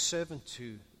servant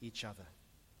to each other.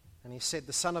 And he said,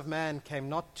 the Son of Man came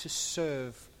not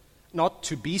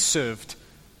to be served,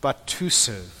 but to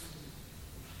serve.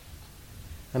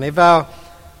 And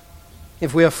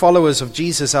if we are followers of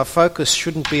Jesus, our focus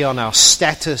shouldn't be on our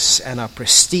status and our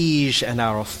prestige and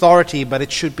our authority, but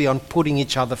it should be on putting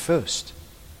each other first,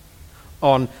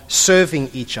 on serving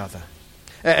each other.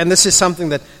 And this is something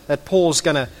that Paul's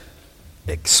going to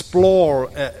explore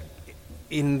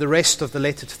in the rest of the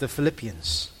letter to the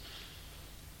Philippians.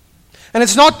 And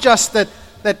it's not just that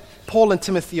Paul and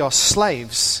Timothy are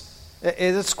slaves.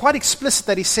 It's quite explicit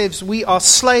that he says we are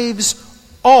slaves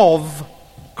of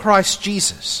Christ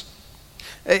Jesus.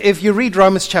 If you read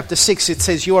Romans chapter 6, it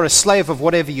says you are a slave of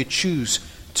whatever you choose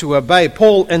to obey.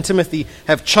 Paul and Timothy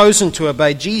have chosen to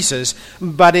obey Jesus,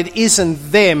 but it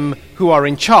isn't them who are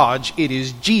in charge, it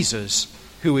is Jesus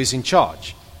who is in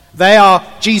charge. They are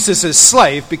Jesus'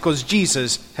 slave because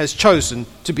Jesus has chosen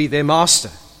to be their master.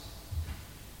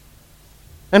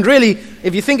 And really,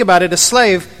 if you think about it, a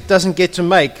slave doesn't get to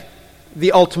make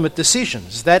the ultimate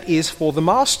decisions. That is for the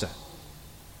master.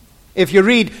 If you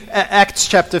read Acts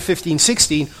chapter 15,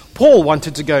 16, Paul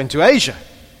wanted to go into Asia.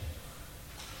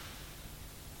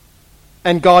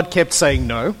 And God kept saying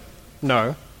no,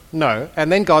 no, no. And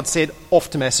then God said, off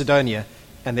to Macedonia.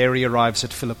 And there he arrives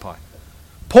at Philippi.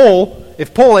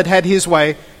 If Paul had had his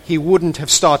way, he wouldn't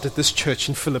have started this church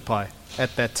in Philippi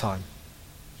at that time.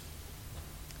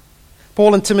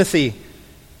 Paul and Timothy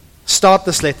start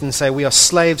this letter and say, we are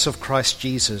slaves of Christ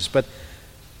Jesus. But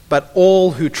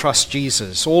all who trust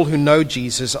Jesus, all who know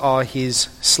Jesus, are his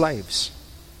slaves.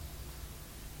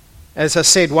 As I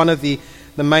said, one of the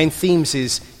main themes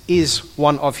is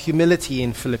one of humility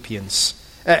in Philippians.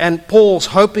 And Paul's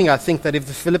hoping, I think, that if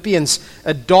the Philippians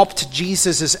adopt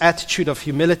Jesus' attitude of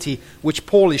humility, which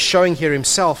Paul is showing here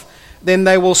himself, then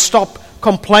they will stop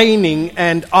complaining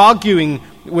and arguing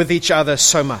with each other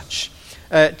so much.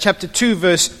 Chapter 2,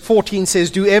 verse 14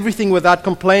 says, do everything without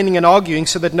complaining and arguing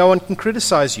so that no one can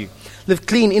criticize you. Live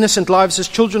clean, innocent lives as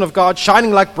children of God,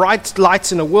 shining like bright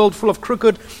lights in a world full of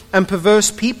crooked and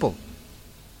perverse people.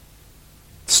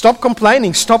 Stop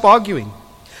complaining, stop arguing.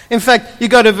 In fact, you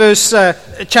go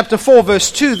to chapter 4,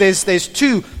 verse 2, there's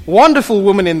two wonderful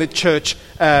women in the church,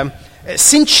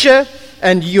 Cynthia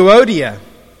and Euodia,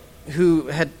 who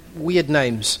had weird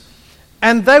names.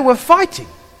 And they were fighting.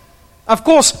 Of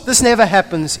course, this never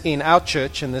happens in our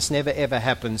church, and this never ever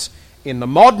happens in the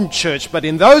modern church. But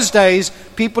in those days,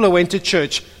 people who went to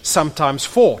church sometimes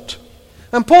fought.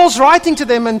 And Paul's writing to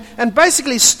them and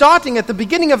basically starting at the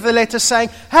beginning of the letter saying,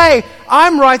 hey,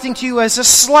 I'm writing to you as a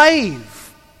slave.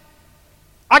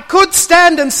 I could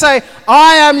stand and say,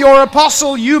 I am your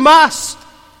apostle, you must.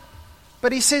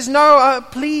 But he says, no,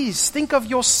 please, think of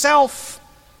yourself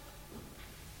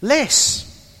less.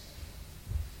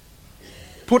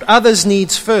 Put others'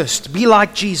 needs first. Be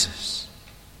like Jesus.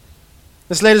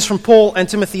 This letter is from Paul and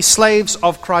Timothy, slaves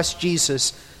of Christ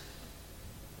Jesus,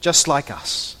 just like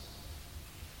us.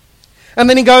 And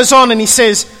then he goes on and he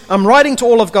says, I'm writing to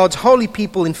all of God's holy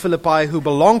people in Philippi who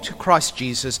belong to Christ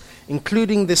Jesus,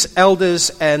 including the elders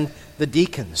and the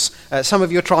deacons. Some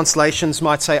of your translations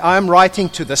might say, I am writing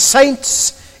to the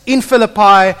saints in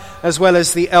Philippi as well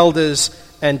as the elders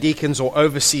and deacons, or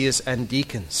overseers and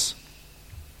deacons.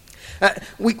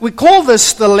 We call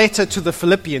this the letter to the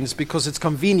Philippians because it's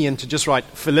convenient to just write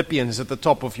Philippians at the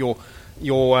top of your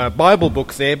Bible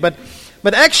book there.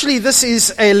 But actually this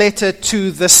is a letter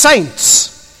to the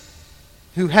saints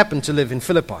who happen to live in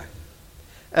Philippi.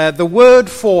 The word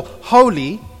for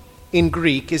holy in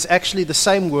Greek is actually the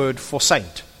same word for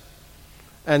saint.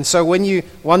 And so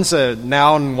one's a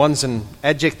noun, one's an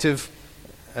adjective.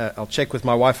 I'll check with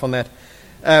my wife on that.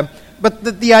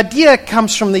 But the idea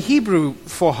comes from the Hebrew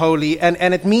for holy,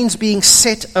 and it means being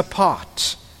set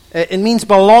apart. It means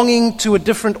belonging to a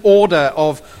different order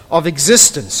of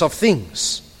existence, of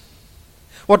things.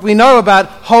 What we know about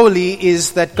holy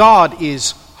is that God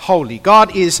is holy.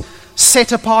 God is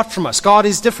set apart from us. God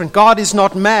is different. God is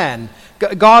not man.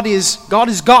 God is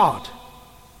God.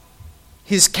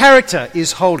 His character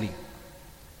is holy.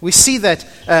 We see that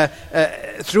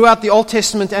throughout the Old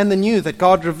Testament and the New, that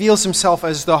God reveals himself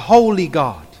as the holy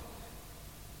God.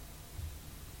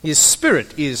 His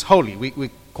Spirit is holy. We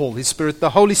call his Spirit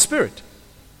the Holy Spirit.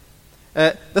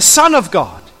 The Son of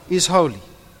God is holy.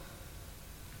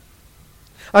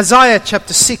 Isaiah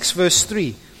chapter 6, verse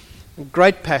 3. A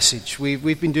great passage.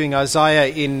 We've been doing Isaiah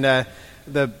in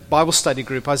the Bible study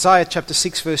group. Isaiah chapter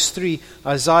 6, verse 3.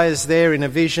 Isaiah is there in a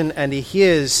vision and he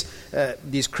hears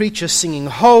these creatures singing,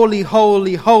 Holy,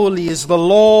 holy, holy is the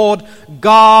Lord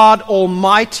God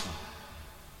Almighty.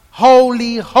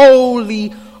 Holy,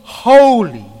 holy,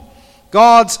 holy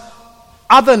God's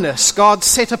otherness, God's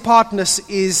set-apartness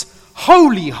is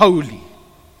holy, holy.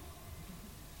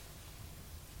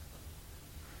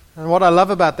 And what I love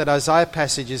about that Isaiah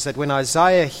passage is that when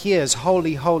Isaiah hears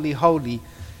holy, holy, holy,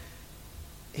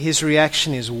 his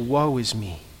reaction is, woe is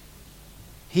me.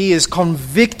 He is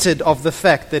convicted of the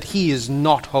fact that he is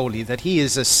not holy, that he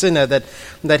is a sinner,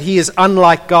 that he is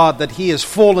unlike God, that he has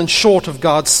fallen short of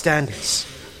God's standards.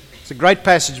 It's a great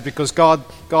passage because God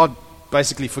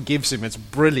basically forgives him. It's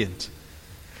brilliant.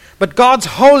 But God's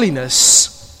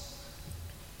holiness,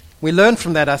 we learn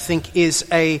from that, I think, is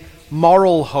a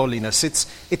moral holiness.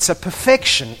 It's a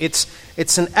perfection.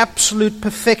 It's an absolute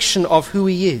perfection of who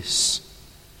he is.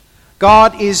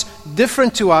 God is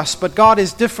different to us, but God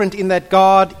is different in that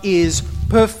God is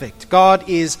perfect. God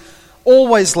is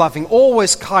always loving,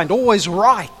 always kind, always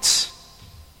right.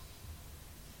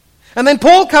 And then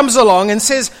Paul comes along and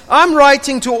says, I'm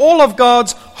writing to all of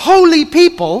God's holy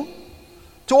people,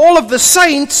 to all of the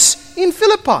saints in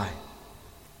Philippi.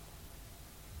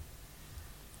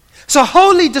 So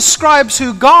holy describes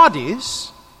who God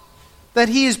is, that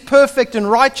he is perfect and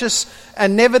righteous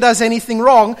and never does anything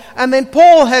wrong. And then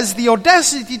Paul has the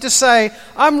audacity to say,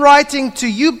 I'm writing to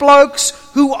you blokes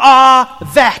who are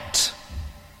that.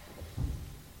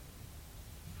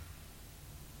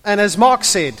 And as Mark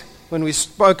said when we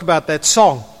spoke about that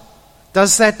song,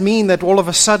 does that mean that all of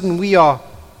a sudden we are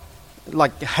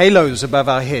like halos above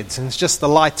our heads and it's just the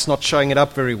light's not showing it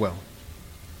up very well?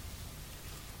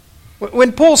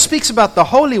 When Paul speaks about the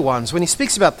holy ones, when he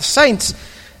speaks about the saints,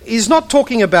 he's not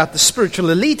talking about the spiritual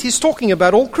elite, he's talking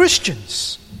about all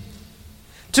Christians.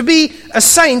 To be a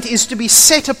saint is to be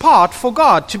set apart for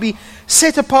God. To be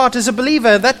set apart as a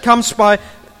believer, that comes by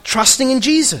trusting in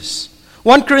Jesus.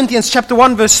 1 Corinthians chapter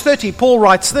 1 verse 30, Paul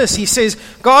writes this. He says,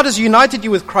 God has united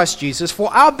you with Christ Jesus.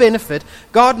 For our benefit,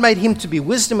 God made him to be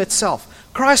wisdom itself.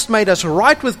 Christ made us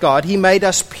right with God. He made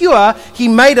us pure. He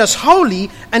made us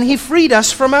holy. And he freed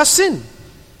us from our sin.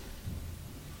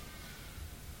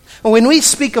 When we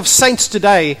speak of saints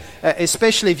today,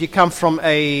 especially if you come from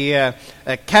a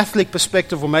Catholic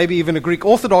perspective or maybe even a Greek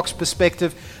Orthodox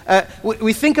perspective,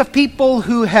 we think of people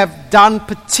who have done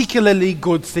particularly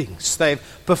good things. They've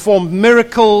performed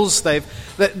miracles. They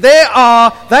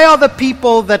are the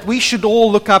people that we should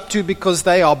all look up to because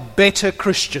they are better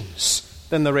Christians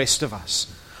than the rest of us.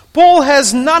 Paul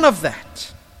has none of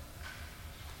that.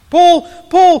 Paul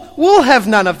will have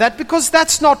none of that because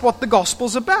that's not what the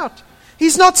gospel's about.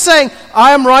 He's not saying,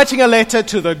 I am writing a letter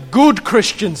to the good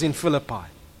Christians in Philippi.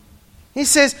 He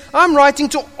says, I'm writing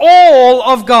to all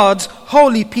of God's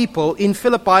holy people in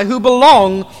Philippi who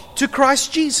belong to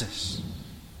Christ Jesus.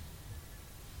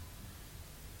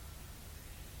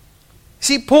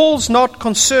 See, Paul's not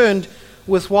concerned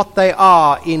with what they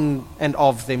are in and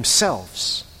of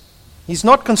themselves. He's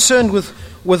not concerned with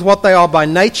what they are by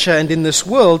nature and in this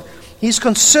world. He's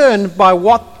concerned by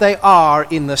what they are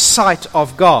in the sight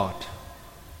of God.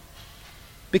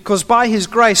 Because by his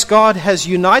grace, God has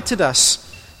united us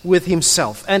with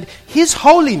himself. And his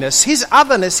holiness, his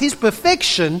otherness, his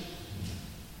perfection,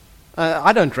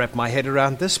 I don't wrap my head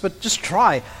around this, but just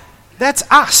try. That's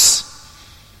us.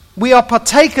 We are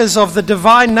partakers of the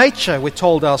divine nature, we're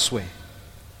told elsewhere.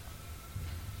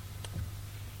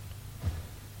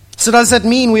 So does that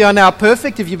mean we are now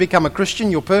perfect? If you become a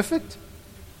Christian, you're perfect?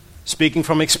 Speaking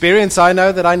from experience, I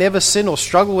know that I never sin or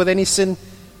struggle with any sin.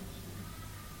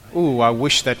 Ooh, I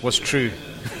wish that was true.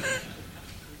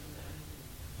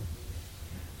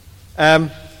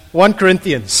 1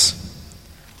 Corinthians.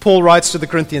 Paul writes to the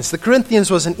Corinthians. The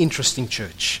Corinthians was an interesting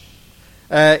church.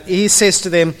 He says to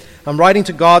them, I'm writing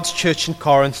to God's church in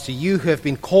Corinth, to you who have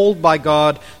been called by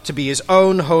God to be his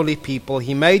own holy people.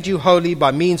 He made you holy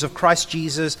by means of Christ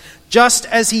Jesus, just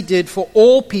as he did for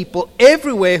all people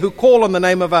everywhere who call on the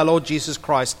name of our Lord Jesus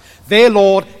Christ, their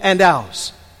Lord and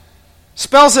ours.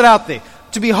 Spells it out there.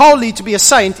 To be holy, to be a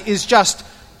saint, is just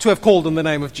to have called on the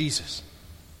name of Jesus.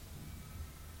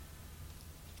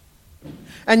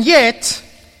 And yet,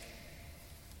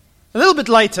 a little bit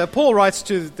later, Paul writes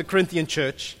to the Corinthian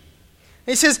church.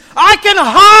 He says, I can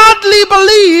hardly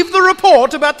believe the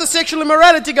report about the sexual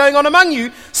immorality going on among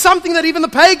you, something that even the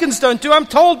pagans don't do. I'm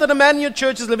told that a man in your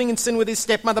church is living in sin with his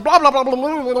stepmother, blah, blah, blah, blah,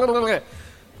 blah, blah, blah, blah.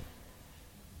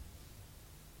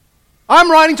 I'm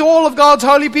writing to all of God's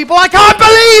holy people. I can't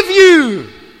believe you.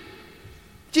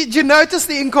 Did you notice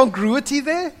the incongruity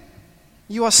there?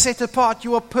 You are set apart.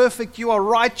 You are perfect. You are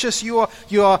righteous. You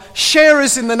are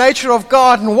sharers in the nature of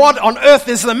God. And what on earth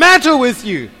is the matter with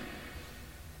you? You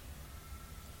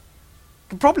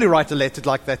could probably write a letter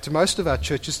like that to most of our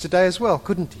churches today as well,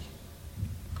 couldn't he?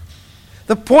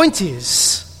 The point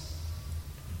is,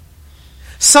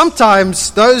 Sometimes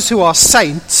those who are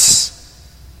saints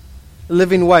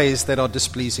live in ways that are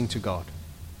displeasing to God.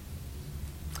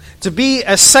 To be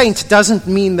a saint doesn't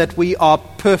mean that we are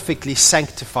perfectly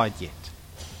sanctified yet.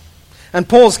 And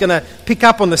Paul's going to pick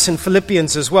up on this in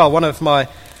Philippians as well. One of my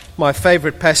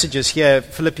favorite passages here,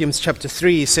 Philippians chapter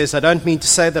 3, he says, I don't mean to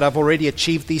say that I've already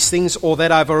achieved these things or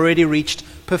that I've already reached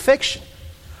perfection.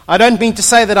 I don't mean to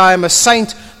say that I am a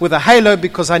saint with a halo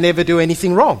because I never do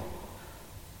anything wrong.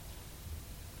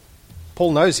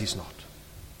 Paul knows he's not.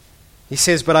 He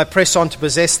says, but I press on to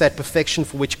possess that perfection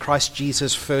for which Christ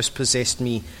Jesus first possessed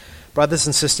me. Brothers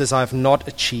and sisters, I have not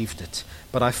achieved it,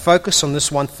 but I focus on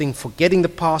this one thing, forgetting the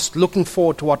past, looking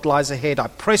forward to what lies ahead. I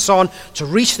press on to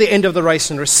reach the end of the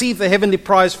race and receive the heavenly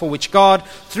prize for which God,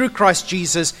 through Christ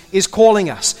Jesus, is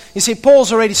calling us. You see,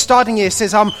 Paul's already starting here. He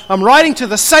says, I'm writing to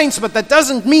the saints, but that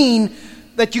doesn't mean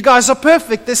that you guys are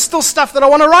perfect. There's still stuff that I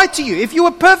want to write to you. If you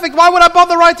were perfect, why would I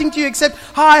bother writing to you except,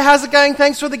 hi, how's it going?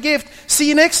 Thanks for the gift. See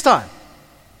you next time.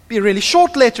 Be a really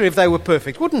short letter if they were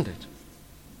perfect, wouldn't it?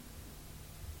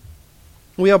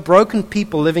 We are broken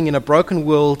people living in a broken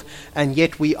world, and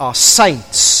yet we are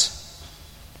saints.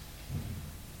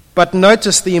 But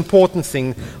notice the important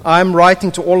thing. I'm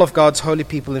writing to all of God's holy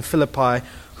people in Philippi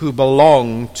who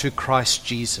belong to Christ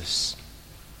Jesus.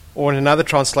 Or in another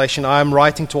translation, I am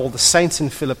writing to all the saints in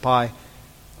Philippi,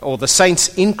 or the saints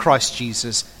in Christ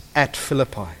Jesus at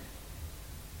Philippi.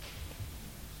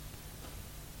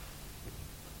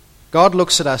 God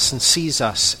looks at us and sees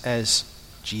us as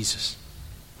Jesus.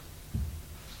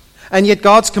 And yet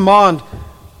God's command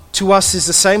to us is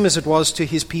the same as it was to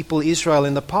his people Israel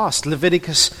in the past.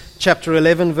 Leviticus chapter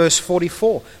 11 verse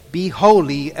 44. Be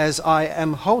holy as I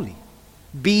am holy.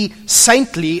 Be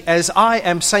saintly as I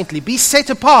am saintly. Be set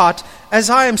apart as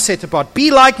I am set apart. Be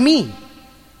like me.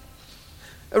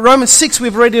 Romans 6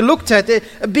 we've already looked at.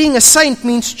 Being a saint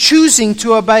means choosing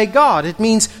to obey God. It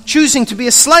means choosing to be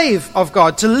a slave of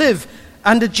God, to live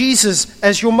under Jesus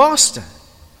as your master.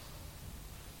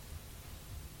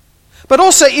 But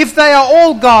also, if they are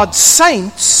all God's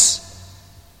saints,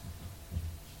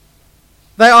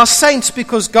 they are saints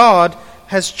because God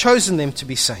has chosen them to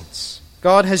be saints.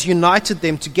 God has united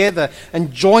them together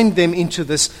and joined them into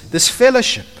this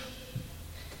fellowship.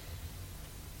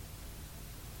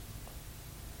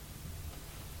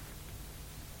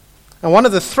 And one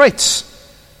of the threats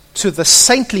to the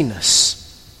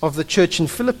saintliness of the church in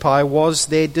Philippi was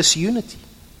their disunity,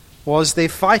 was their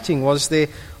fighting, was their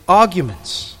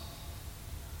arguments.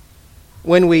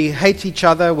 When we hate each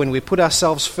other, when we put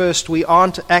ourselves first, we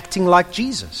aren't acting like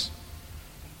Jesus.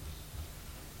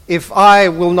 If I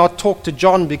will not talk to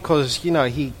John because,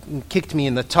 he kicked me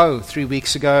in the toe 3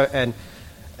 weeks ago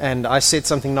and I said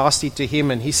something nasty to him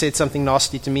and he said something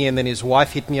nasty to me and then his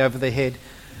wife hit me over the head,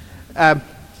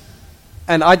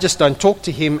 and I just don't talk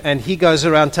to him and he goes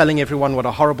around telling everyone what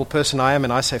a horrible person I am,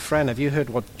 and I say, Fran, have you heard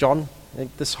what John,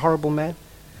 this horrible man?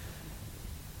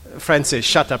 Fran says,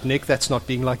 shut up, Nick, that's not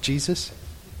being like Jesus.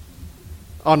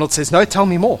 Arnold says, no, tell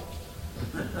me more.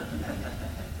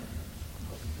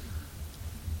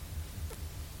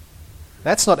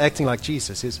 That's not acting like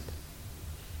Jesus, is it?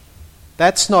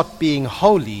 That's not being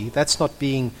holy. That's not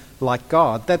being like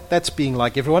God. That's being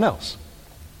like everyone else.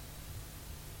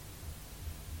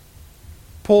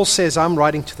 Paul says, I'm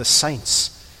writing to the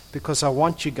saints because I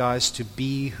want you guys to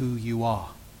be who you are.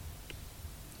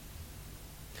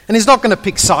 And he's not going to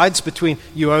pick sides between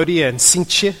Euodia and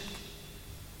Syntyche.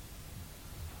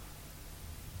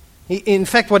 In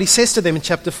fact, what he says to them in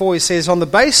chapter 4, he says, on the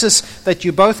basis that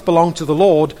you both belong to the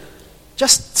Lord,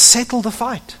 just settle the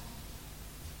fight.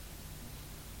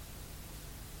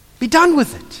 Be done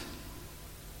with it.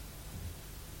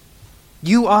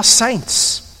 You are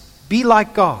saints. Be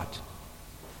like God.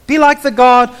 Be like the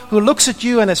God who looks at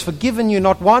you and has forgiven you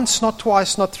not once, not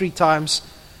twice, not 3 times,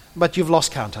 but you've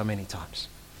lost count how many times.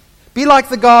 Be like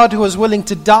the God who was willing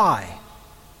to die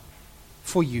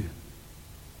for you.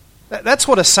 That's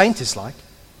what a saint is like.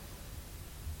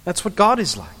 That's what God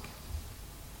is like.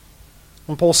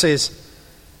 And Paul says,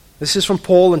 this is from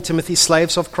Paul and Timothy,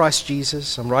 slaves of Christ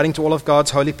Jesus. I'm writing to all of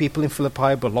God's holy people in Philippi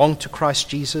who belong to Christ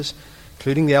Jesus,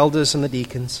 including the elders and the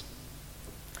deacons.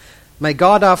 May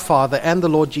God our Father and the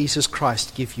Lord Jesus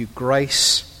Christ give you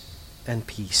grace and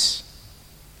peace.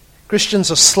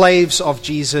 Christians are slaves of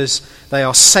Jesus. They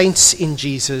are saints in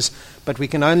Jesus. But we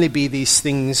can only be these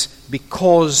things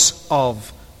because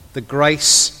of the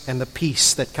grace and the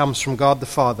peace that comes from God the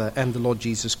Father and the Lord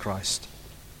Jesus Christ.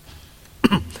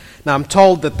 Now I'm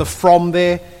told that the from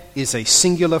there is a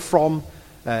singular from.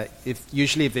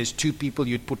 Usually if there's 2 people,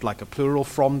 you'd put like a plural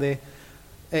from there.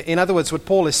 In other words, what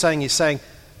Paul is saying,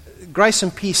 grace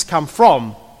and peace come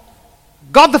from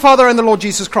God the Father and the Lord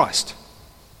Jesus Christ.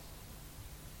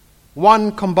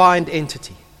 One combined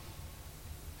entity.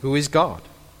 Who is God?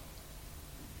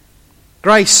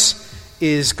 Grace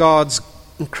is God's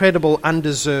incredible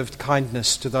undeserved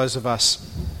kindness to those of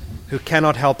us who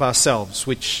cannot help ourselves,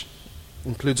 which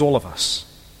includes all of us.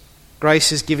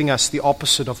 Grace is giving us the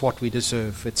opposite of what we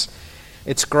deserve.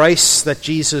 It's grace that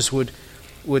Jesus would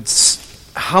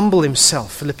humble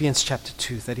himself, Philippians chapter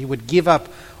 2, that he would give up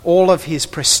all of his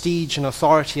prestige and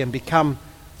authority and become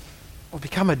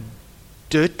a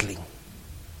dirtling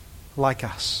like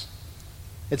us.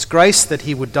 It's grace that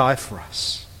he would die for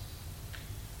us.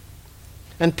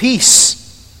 And peace.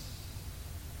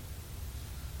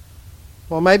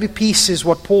 Well, maybe peace is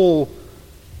what Paul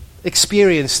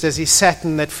experienced as he sat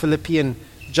in that Philippian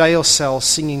jail cell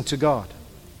singing to God.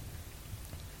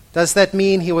 Does that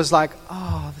mean he was like,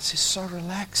 oh, this is so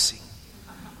relaxing?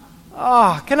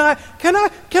 Oh,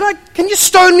 can you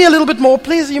stone me a little bit more,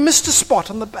 please? You missed a spot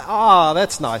on the back. Ah,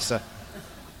 that's nicer.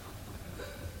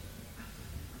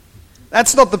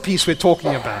 That's not the peace we're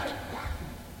talking about.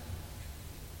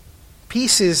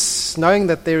 Peace is knowing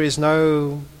that there is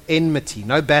no enmity,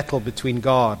 no battle between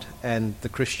God and the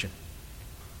Christian.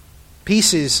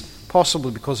 Peace is possible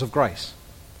because of grace.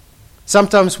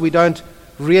 Sometimes we don't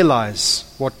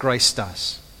realize what grace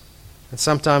does. And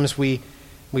sometimes we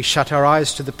shut our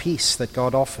eyes to the peace that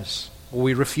God offers, or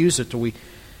we refuse it, or we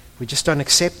just don't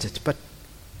accept it. But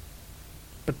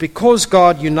because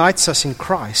God unites us in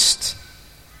Christ,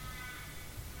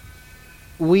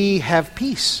 we have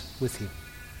peace with him.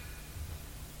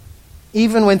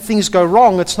 Even when things go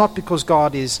wrong, it's not because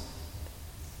God is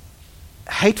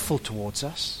hateful towards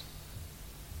us.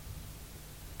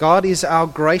 God is our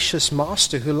gracious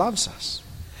master who loves us.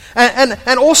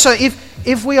 And also,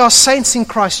 if we are saints in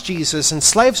Christ Jesus and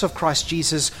slaves of Christ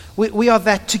Jesus, we are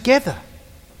that together.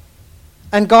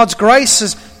 And God's grace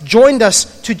has joined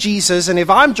us to Jesus, and if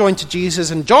I'm joined to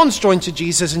Jesus, and John's joined to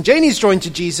Jesus, and Jenny's joined to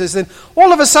Jesus, then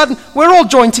all of a sudden, we're all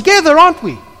joined together, aren't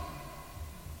we?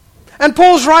 And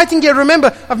Paul's writing here,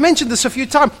 remember, I've mentioned this a few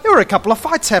times, there were a couple of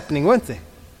fights happening, weren't there?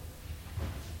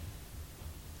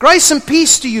 Grace and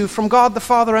peace to you from God the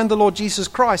Father and the Lord Jesus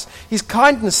Christ. His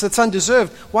kindness that's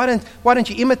undeserved. Why don't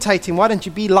you imitate him? Why don't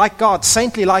you be like God,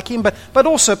 saintly like him? But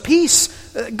also peace,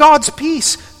 God's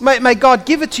peace. May God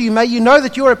give it to you. May you know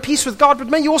that you're at peace with God. But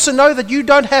may you also know that you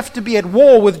don't have to be at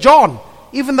war with John.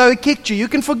 Even though he kicked you, you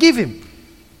can forgive him.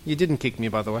 You didn't kick me,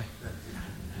 by the way.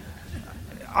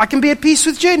 I can be at peace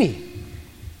with Jenny.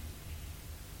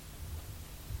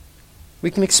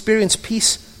 We can experience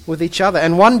peace with each other.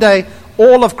 And one day,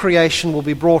 all of creation will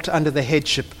be brought under the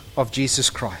headship of Jesus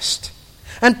Christ.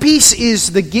 And peace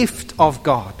is the gift of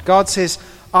God. God says,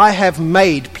 I have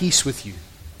made peace with you.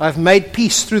 I've made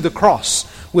peace through the cross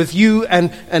with you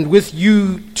and with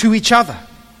you to each other.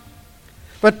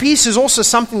 But peace is also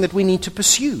something that we need to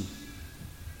pursue.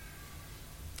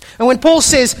 And when Paul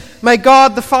says, may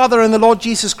God the Father and the Lord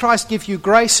Jesus Christ give you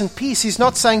grace and peace, he's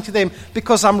not saying to them,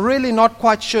 because I'm really not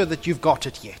quite sure that you've got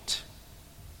it yet.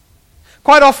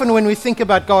 Quite often when we think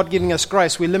about God giving us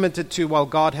grace, we limit it to, well,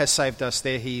 God has saved us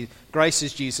there. Grace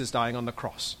is Jesus dying on the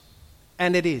cross.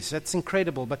 And it is. That's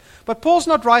incredible. But Paul's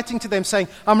not writing to them saying,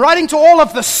 I'm writing to all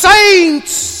of the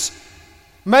saints.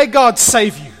 May God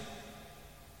save you.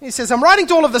 He says, I'm writing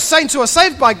to all of the saints who are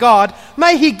saved by God.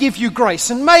 May he give you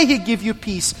grace and may he give you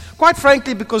peace. Quite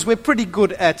frankly, because we're pretty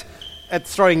good at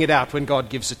throwing it out when God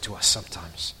gives it to us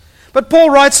sometimes. But Paul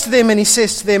writes to them and he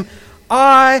says to them,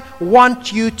 I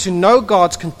want you to know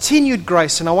God's continued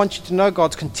grace and I want you to know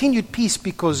God's continued peace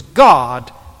because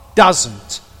God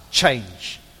doesn't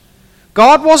change.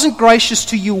 God wasn't gracious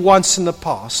to you once in the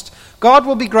past. God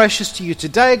will be gracious to you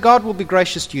today. God will be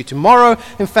gracious to you tomorrow.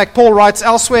 In fact, Paul writes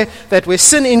elsewhere that where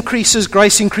sin increases,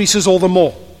 grace increases all the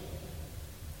more.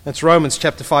 That's Romans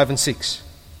chapter 5 and 6.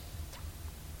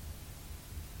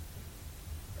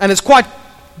 And it's quite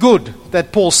good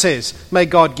that Paul says, may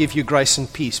God give you grace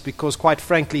and peace, because quite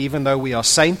frankly, even though we are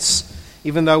saints,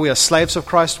 even though we are slaves of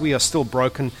Christ, we are still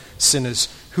broken sinners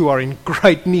who are in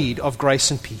great need of grace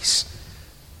and peace.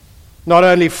 Not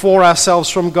only for ourselves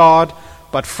from God,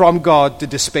 but from God to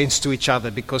dispense to each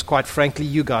other, because quite frankly,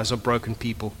 you guys are broken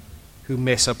people who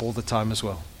mess up all the time as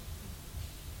well.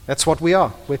 That's what we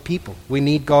are. We're people. We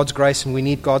need God's grace and we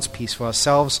need God's peace for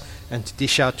ourselves and to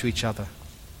dish out to each other.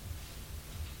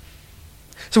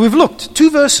 So we've looked, 2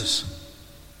 verses.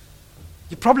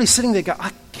 You're probably sitting there going,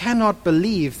 I cannot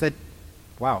believe that,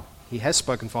 wow, he has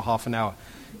spoken for half an hour.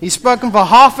 He's spoken for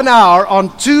half an hour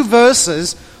on 2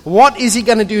 verses. What is he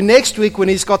going to do next week when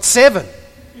he's got 7?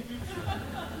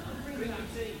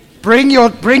 Bring your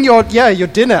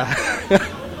dinner.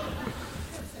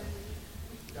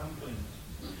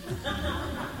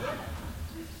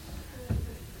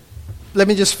 Let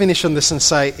me just finish on this and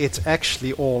say it's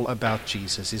actually all about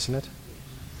Jesus, isn't it?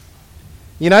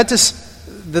 You notice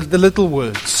the little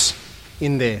words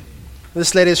in there.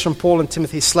 This letter is from Paul and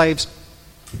Timothy, slaves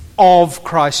of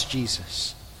Christ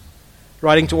Jesus,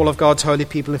 writing to all of God's holy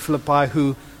people in Philippi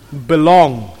who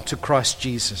belong to Christ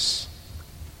Jesus.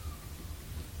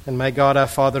 And may God our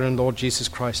Father and Lord Jesus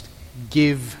Christ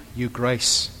give you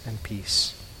grace and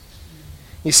peace.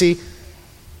 You see,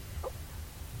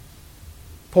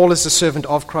 Paul is the servant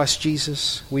of Christ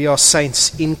Jesus. We are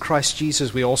saints in Christ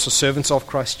Jesus. We are also servants of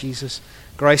Christ Jesus.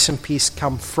 Grace and peace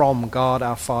come from God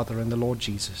our Father and the Lord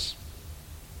Jesus.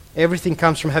 Everything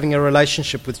comes from having a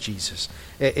relationship with Jesus.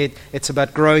 It's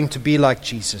about growing to be like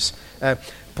Jesus.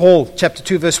 Paul, chapter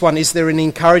 2, verse 1, is there any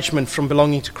encouragement from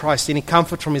belonging to Christ, any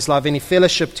comfort from his love, any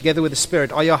fellowship together with the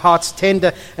Spirit? Are your hearts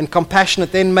tender and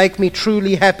compassionate? Then make me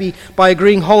truly happy by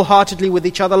agreeing wholeheartedly with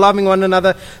each other, loving one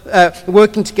another,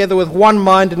 working together with one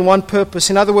mind and one purpose.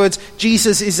 In other words,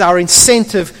 Jesus is our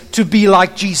incentive to be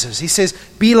like Jesus. He says,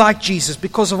 be like Jesus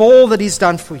because of all that he's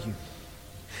done for you.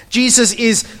 Jesus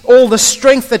is all the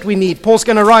strength that we need. Paul's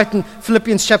going to write in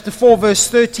Philippians chapter 4, verse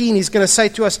 13, he's going to say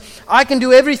to us, I can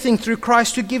do everything through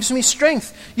Christ who gives me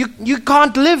strength. You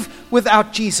can't live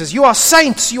without Jesus. You are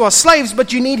saints, you are slaves,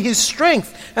 but you need his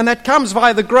strength. And that comes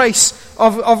via the grace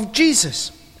of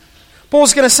Jesus.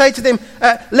 Paul's going to say to them,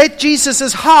 let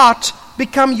Jesus' heart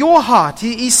become your heart.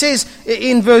 He says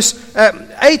in verse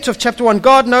 8 of chapter 1,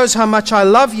 God knows how much I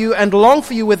love you and long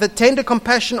for you with the tender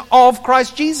compassion of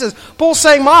Christ Jesus. Paul's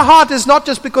saying, my heart is not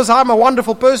just because I'm a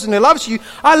wonderful person who loves you.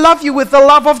 I love you with the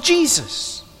love of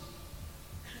Jesus.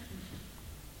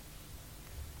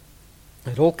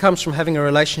 It all comes from having a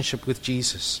relationship with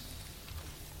Jesus.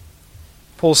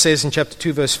 Paul says in chapter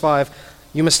 2, verse 5,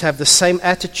 you must have the same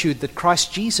attitude that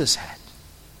Christ Jesus had.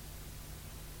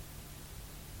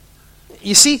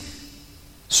 You see,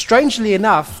 strangely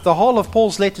enough, the whole of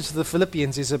Paul's letter to the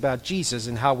Philippians is about Jesus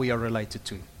and how we are related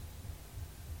to him.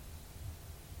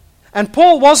 And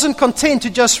Paul wasn't content to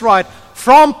just write,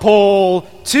 from Paul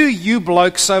to you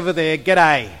blokes over there,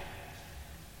 g'day.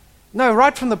 No,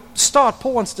 right from the start,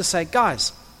 Paul wants to say,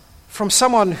 guys, from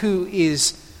someone who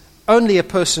is only a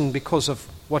person because of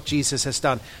what Jesus has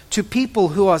done, to people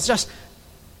who are just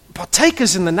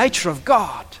partakers in the nature of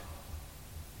God.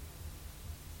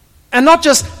 And not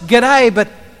just g'day, but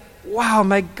wow,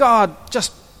 may God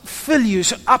just fill you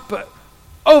up,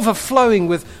 overflowing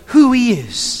with who he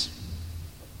is.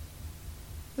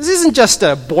 This isn't just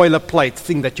a boilerplate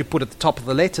thing that you put at the top of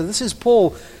the letter. This is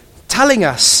Paul telling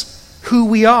us who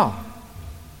we are.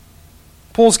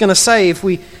 Paul's going to say if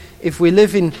we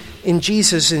live in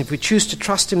Jesus and if we choose to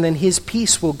trust him, then his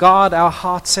peace will guard our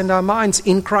hearts and our minds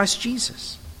in Christ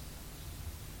Jesus.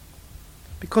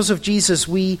 Because of Jesus,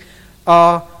 we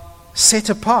are set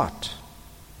apart.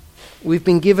 We've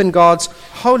been given God's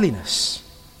holiness.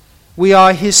 We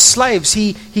are his slaves.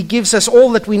 He gives us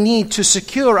all that we need to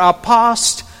secure our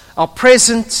past, our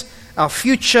present, our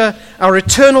future, our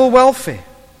eternal welfare.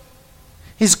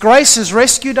 His grace has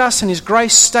rescued us and his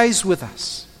grace stays with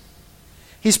us.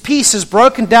 His peace has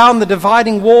broken down the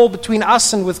dividing wall between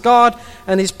us and with God,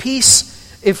 and his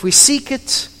peace, if we seek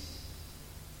it,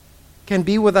 can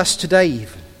be with us today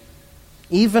even.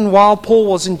 Even while Paul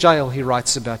was in jail, he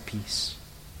writes about peace.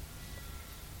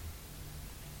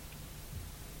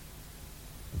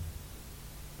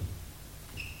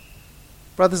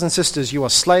 Brothers and sisters, you are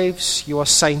slaves, you are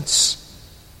saints,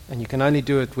 and you can only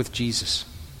do it with Jesus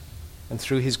and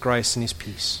through his grace and his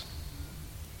peace.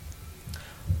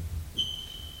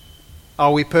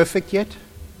 Are we perfect yet?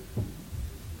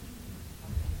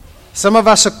 Some of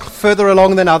us are further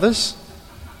along than others.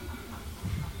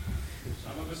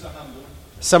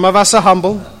 Some of us are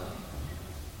humble.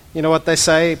 You know what they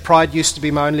say, pride used to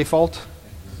be my only fault.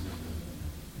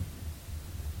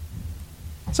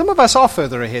 Some of us are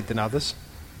further ahead than others.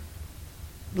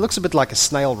 It looks a bit like a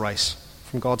snail race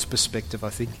from God's perspective,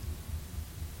 I think.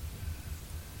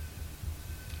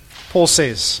 Paul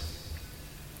says,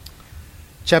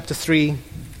 chapter 3,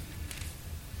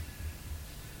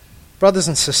 brothers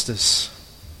and sisters,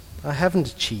 I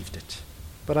haven't achieved it.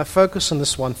 But I focus on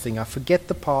this one thing. I forget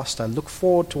the past. I look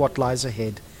forward to what lies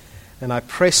ahead. And I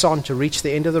press on to reach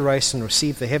the end of the race and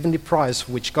receive the heavenly prize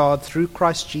for which God, through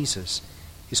Christ Jesus,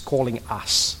 is calling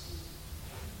us.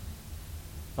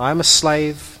 I am a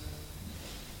slave.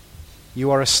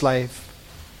 You are a slave.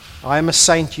 I am a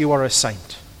saint. You are a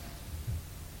saint.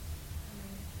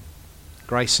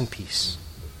 Grace and peace.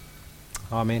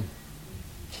 Amen.